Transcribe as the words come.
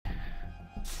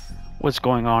What's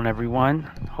going on, everyone?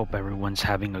 Hope everyone's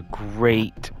having a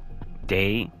great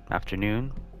day,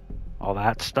 afternoon, all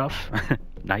that stuff,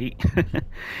 night.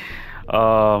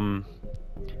 um,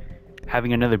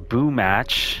 Having another boo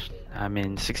match. I'm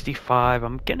in 65.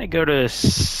 I'm gonna go to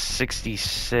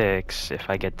 66 if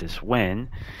I get this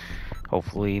win.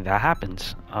 Hopefully that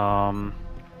happens.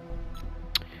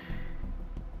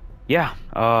 Yeah.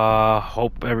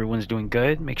 Hope everyone's doing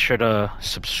good. Make sure to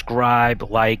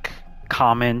subscribe, like,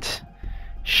 comment,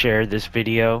 share this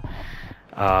video.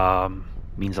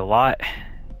 Means a lot.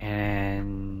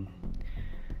 And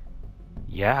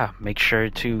yeah, make sure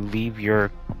to leave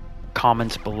your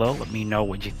comments below. Let me know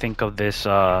what you think of this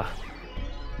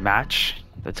match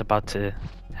that's about to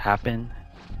happen.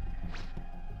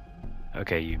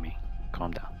 Okay, Yumi,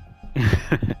 calm down.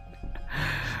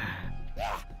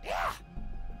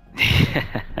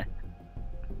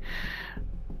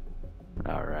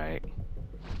 All right.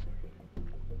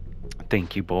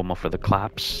 Thank you, Bulma, for the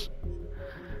claps.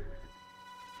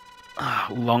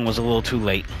 Oolong was a little too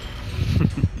late.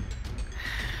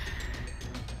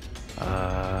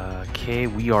 Okay,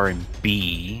 we are in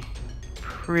B.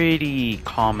 Pretty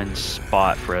common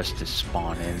spot for us to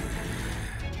spawn in.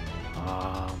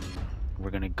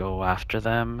 We're gonna go after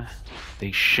them.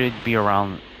 They should be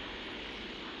around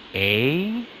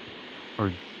A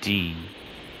or D.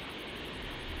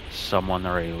 Someone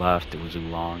already left. It was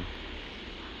Oolong.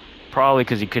 Probably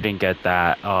because he couldn't get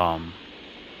that. I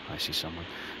see someone.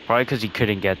 Probably because he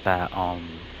couldn't get that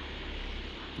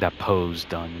that pose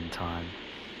done in time.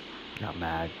 Not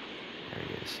mad. There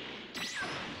he is.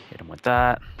 Hit him with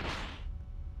that.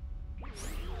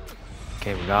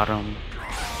 Okay, we got him.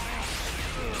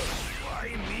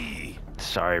 Why me?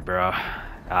 Sorry, bro.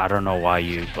 I don't know why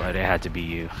you, but it had to be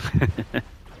you.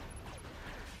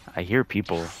 I hear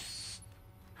people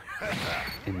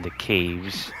in the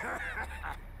caves.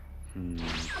 I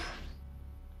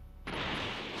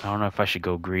don't know if I should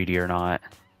go greedy or not.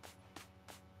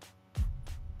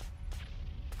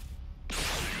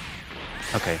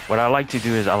 Okay, what I like to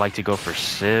do is I like to go for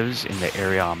civs in the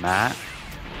area I'm at.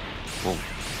 Whoa.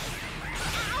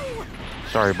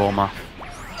 Sorry, Bulma.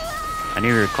 I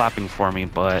knew you were clapping for me,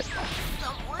 but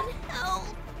Someone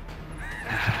help.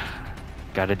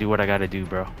 gotta do what I gotta do,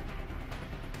 bro.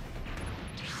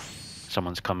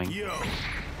 Someone's coming. Yo.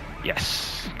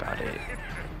 Yes, got it.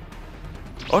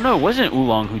 Oh no, it wasn't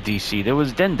Oolong who DC'd. It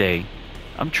was Dende.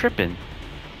 I'm tripping.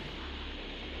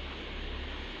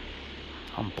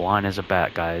 I'm blind as a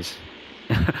bat, guys.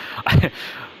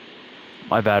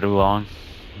 My bad, Oolong.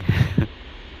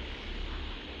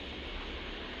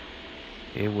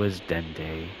 It was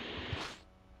Dende.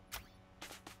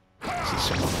 See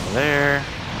someone over there.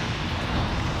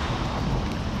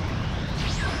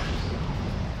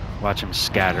 Watch him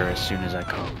scatter as soon as I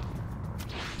come.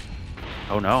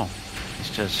 Oh no. He's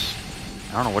just...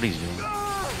 I don't know what he's doing.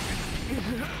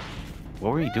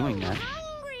 What were you doing, man?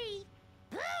 Hungry.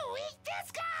 Who eat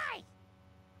this guy?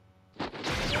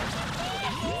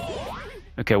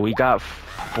 Okay, we got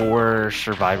 4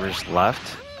 survivors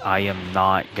left. I am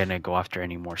not gonna go after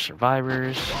any more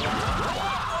survivors.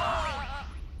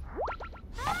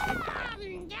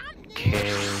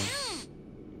 Okay.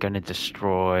 Gonna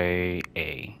destroy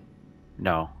A.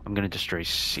 No, I'm gonna destroy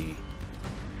C.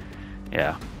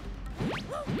 Yeah.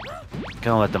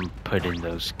 Gonna let them put in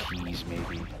those keys,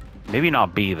 maybe. Maybe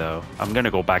not B, though. I'm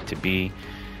gonna go back to B.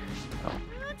 Oh.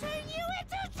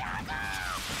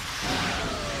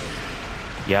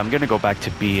 Yeah, I'm gonna go back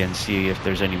to B and see if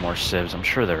there's any more civs. I'm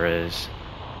sure there is.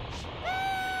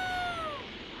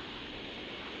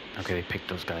 Okay, they picked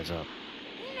those guys up.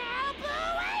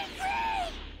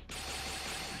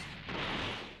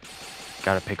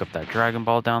 Gotta pick up that Dragon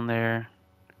Ball down there.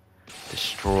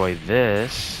 Destroy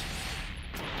this.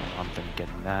 I'm thinking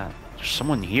getting that. There's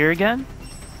someone here again?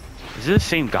 Is it the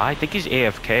same guy? I think he's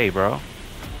AFK, bro.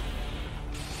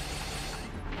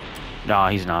 No,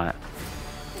 he's not.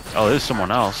 Oh, there's someone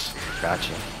else.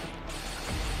 Gotcha.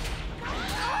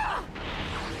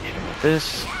 Hit him with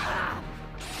this.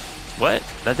 What?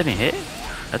 That didn't hit?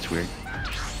 That's weird.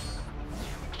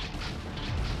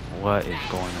 What is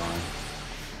going on?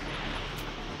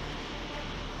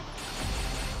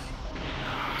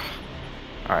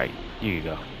 Alright, here you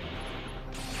go.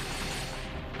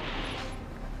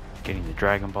 Getting the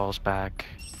Dragon Balls back.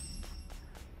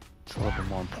 It's a little bit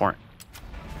more important.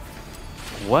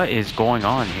 What is going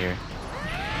on here?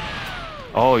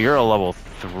 Oh, you're a level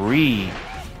 3.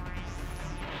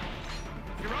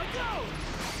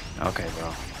 Okay,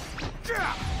 bro. Here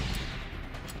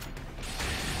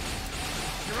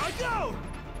I go.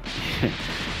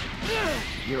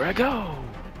 Here I go.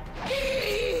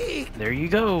 There you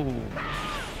go. Give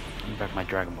me back my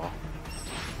Dragon Ball.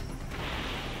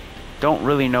 Don't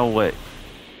really know what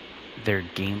their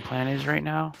game plan is right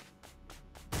now.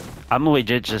 I'm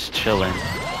legit just chilling.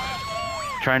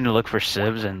 Trying to look for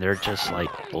civs and they're just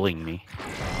like bullying me.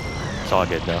 It's all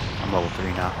good though. I'm level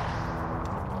 3 now.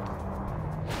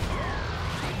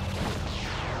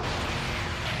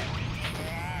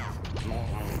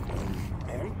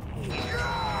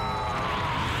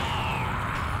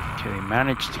 Okay, they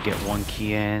managed to get one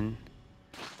key in.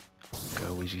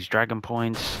 Go with these dragon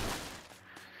points.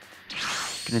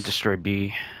 Gonna destroy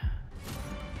B.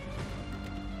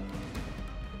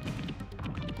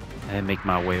 And make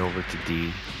my way over to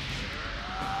D.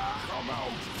 Come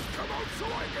out so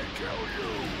I can kill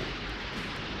you.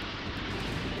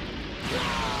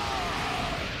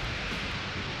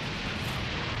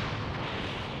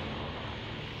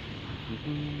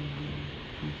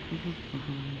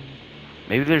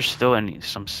 Maybe there's still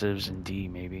some civs in D,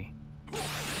 maybe.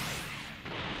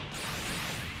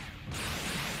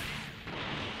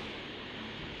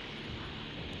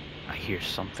 I hear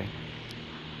something.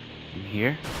 In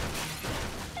here?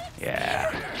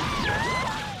 Yeah.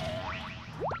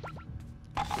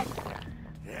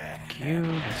 Q,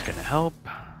 that's gonna help.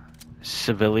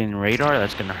 Civilian radar,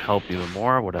 that's gonna help even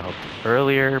more. Would have helped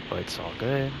earlier, but it's all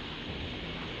good.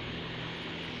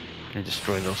 Gonna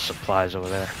destroy those supplies over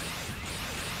there.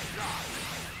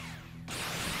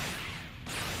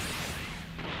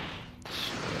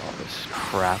 Destroy all this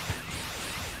crap.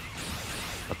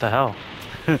 What the hell?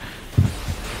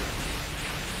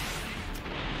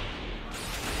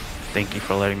 Thank you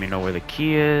for letting me know where the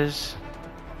key is.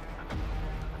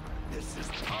 This is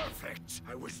perfect.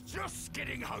 I was just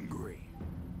getting hungry.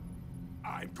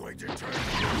 I'm going to turn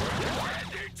you into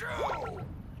candy too.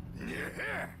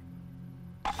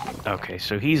 Okay,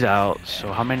 so he's out.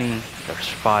 So how many? There's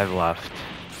 5 left.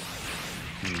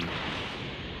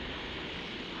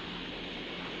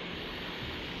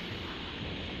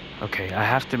 Okay, I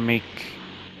have to make...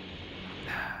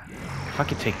 If I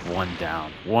could take one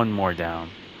down, one more down,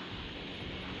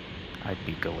 I'd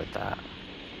be good with that.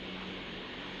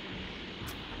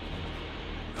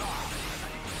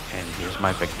 And here's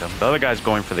my victim. The other guy's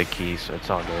going for the key, so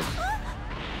it's all good.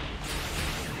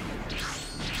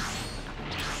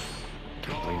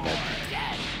 Can't believe that.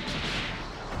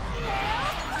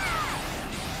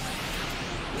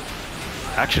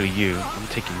 Actually, I'm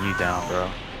taking you down, bro.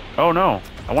 Oh no,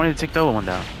 I wanted to take the other one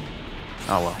down.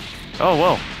 Oh well. Oh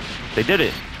well, they did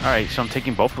it. Alright, so I'm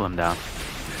taking both of them down.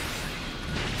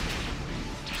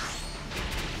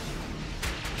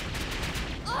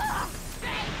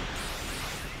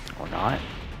 Or not.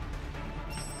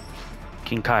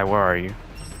 King Kai, where are you?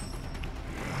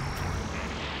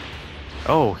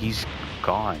 Oh, he's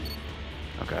gone.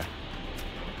 Okay.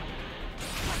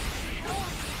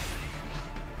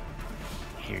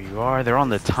 Here you are. They're on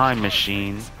the time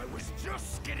machine. I was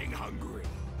just getting hungry.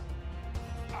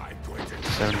 I'm going to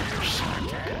 70%.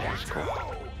 Okay, that's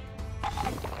cool.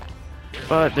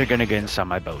 But they're gonna get inside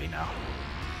my belly now.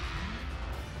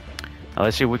 Now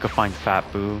let's see if we can find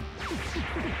Fat Boo.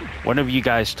 One of you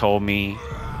guys told me,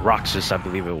 Roxas, I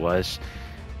believe it was.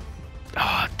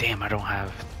 Oh, damn, I don't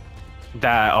have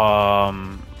that.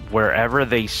 Wherever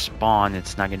they spawn,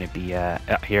 it's not gonna be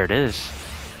at. Here it is.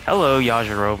 Hello,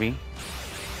 Yajirobe.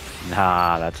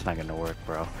 Nah, that's not gonna work,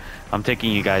 bro. I'm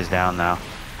taking you guys down now.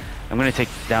 I'm gonna take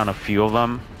down a few of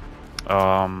them.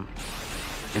 And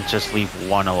just leave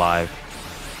one alive.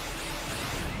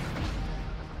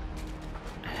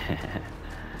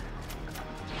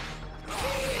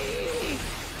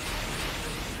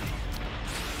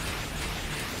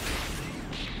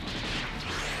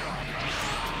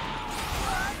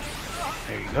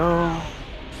 There you go.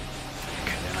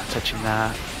 Okay, they're not touching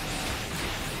that.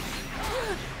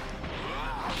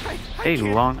 Hey,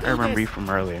 Long, I remember you from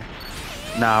earlier.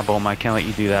 Nah, Bulma, I can't let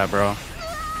you do that, bro.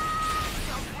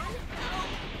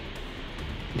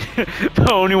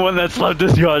 The only one that's left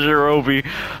is Yajirobe.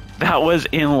 That was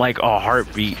in like a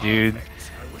heartbeat, dude.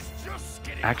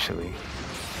 Actually.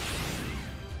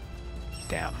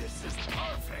 Damn. This is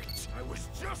perfect. I was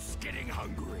just getting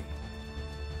hungry.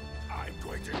 I'm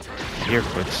going to turn I hear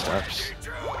footsteps.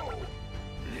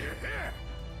 Yeah.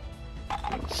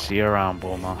 See you around,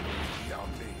 Bulma.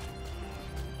 Yummy.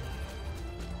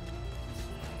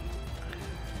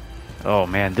 Oh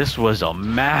man, this was a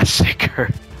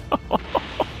massacre.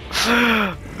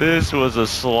 This was a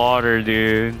slaughter,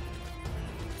 dude.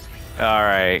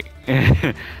 Alright.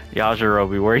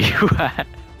 Yajirobe, where you at?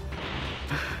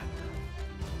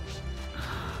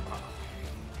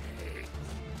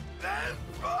 That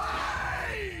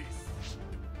face!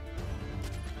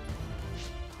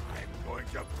 I'm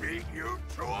to beat you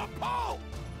to a pulp.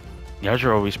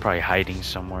 Yajirobe's probably hiding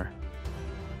somewhere.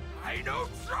 I know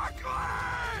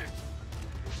chocolate!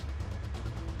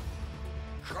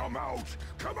 Come out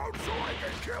so I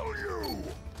can kill you!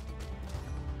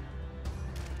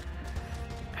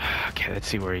 Okay, let's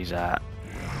see where he's at.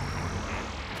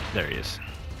 There he is.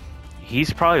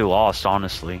 He's probably lost,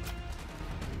 honestly.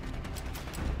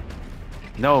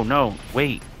 No,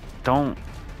 wait. Don't.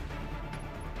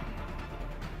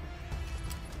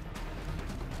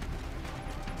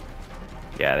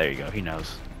 Yeah, there you go. He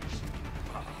knows.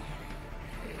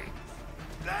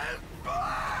 This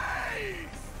place!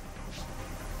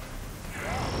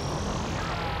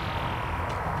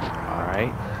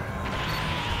 Alright.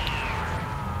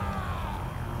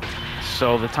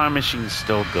 So the time machine's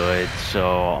still good,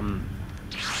 so I'm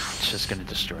just gonna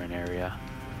destroy an area.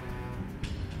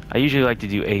 I usually like to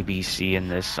do A, B, C in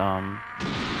this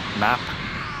map.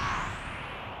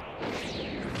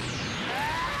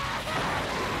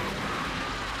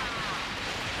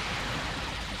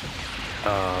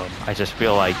 I just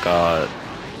feel like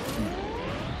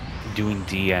doing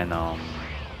D and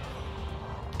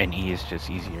E is just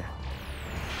easier.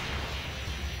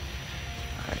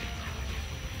 Alright.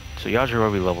 So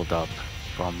Yajirobe leveled up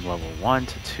from level 1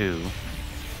 to 2.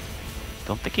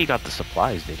 Don't think he got the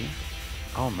supplies, did he?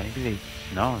 Oh, maybe they...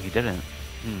 No, he didn't.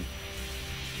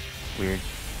 Weird.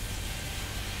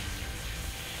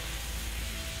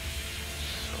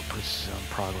 So put some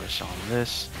progress on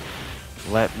this.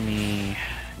 Let me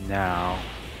now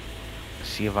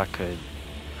see if I could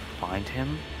find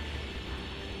him.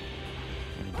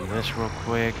 I'm gonna do this real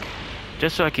quick.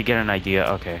 Just so I could get an idea.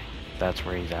 Okay, that's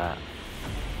where he's at.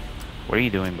 What are you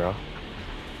doing, bro?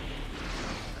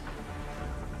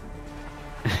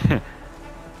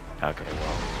 Okay,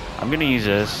 well, I'm gonna use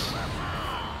this,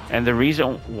 and the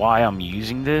reason why I'm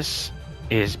using this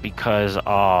is because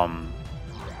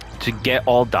to get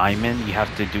all diamond you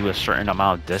have to do a certain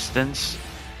amount of distance,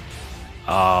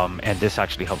 and this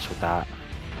actually helps with that.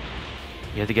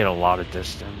 You have to get a lot of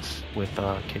distance with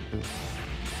Kiku.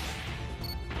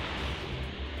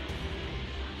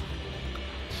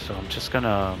 So I'm just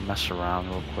gonna mess around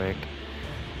real quick.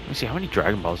 Let me see, how many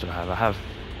Dragon Balls do I have? I have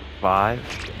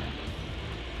 5.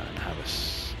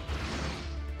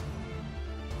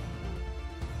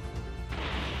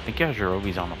 I think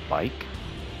Yajirobe's on a bike.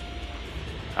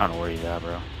 I don't know where he's at,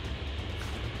 bro.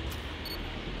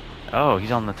 Oh,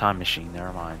 he's on the time machine.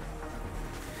 Never mind.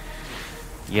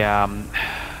 Yeah,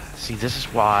 see, this is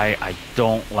why I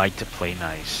don't like to play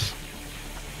nice.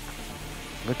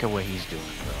 Look at what he's doing,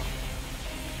 bro.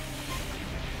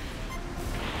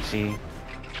 See?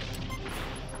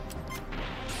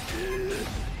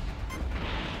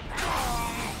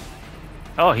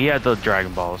 Oh, he had the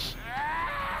Dragon Balls.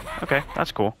 Okay,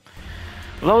 that's cool.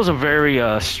 Well, that was a very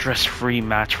stress-free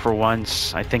match for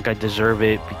once. I think I deserve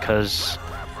it because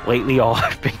lately all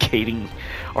I've been getting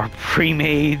are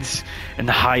pre-mades and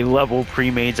high-level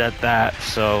pre-mades at that.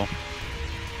 So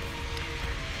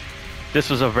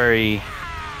this was a very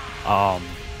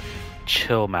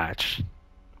chill match,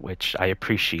 which I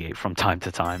appreciate from time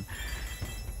to time.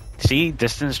 See,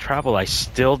 distance travel, I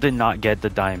still did not get the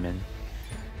diamond.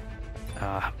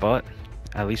 But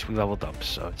at least we leveled up,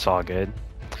 so it's all good.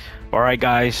 Alright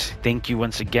guys, thank you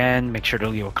once again. Make sure to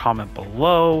leave a comment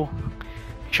below.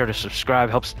 Make sure to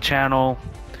subscribe, helps the channel.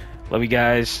 Love you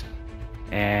guys,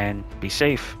 and be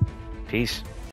safe. Peace.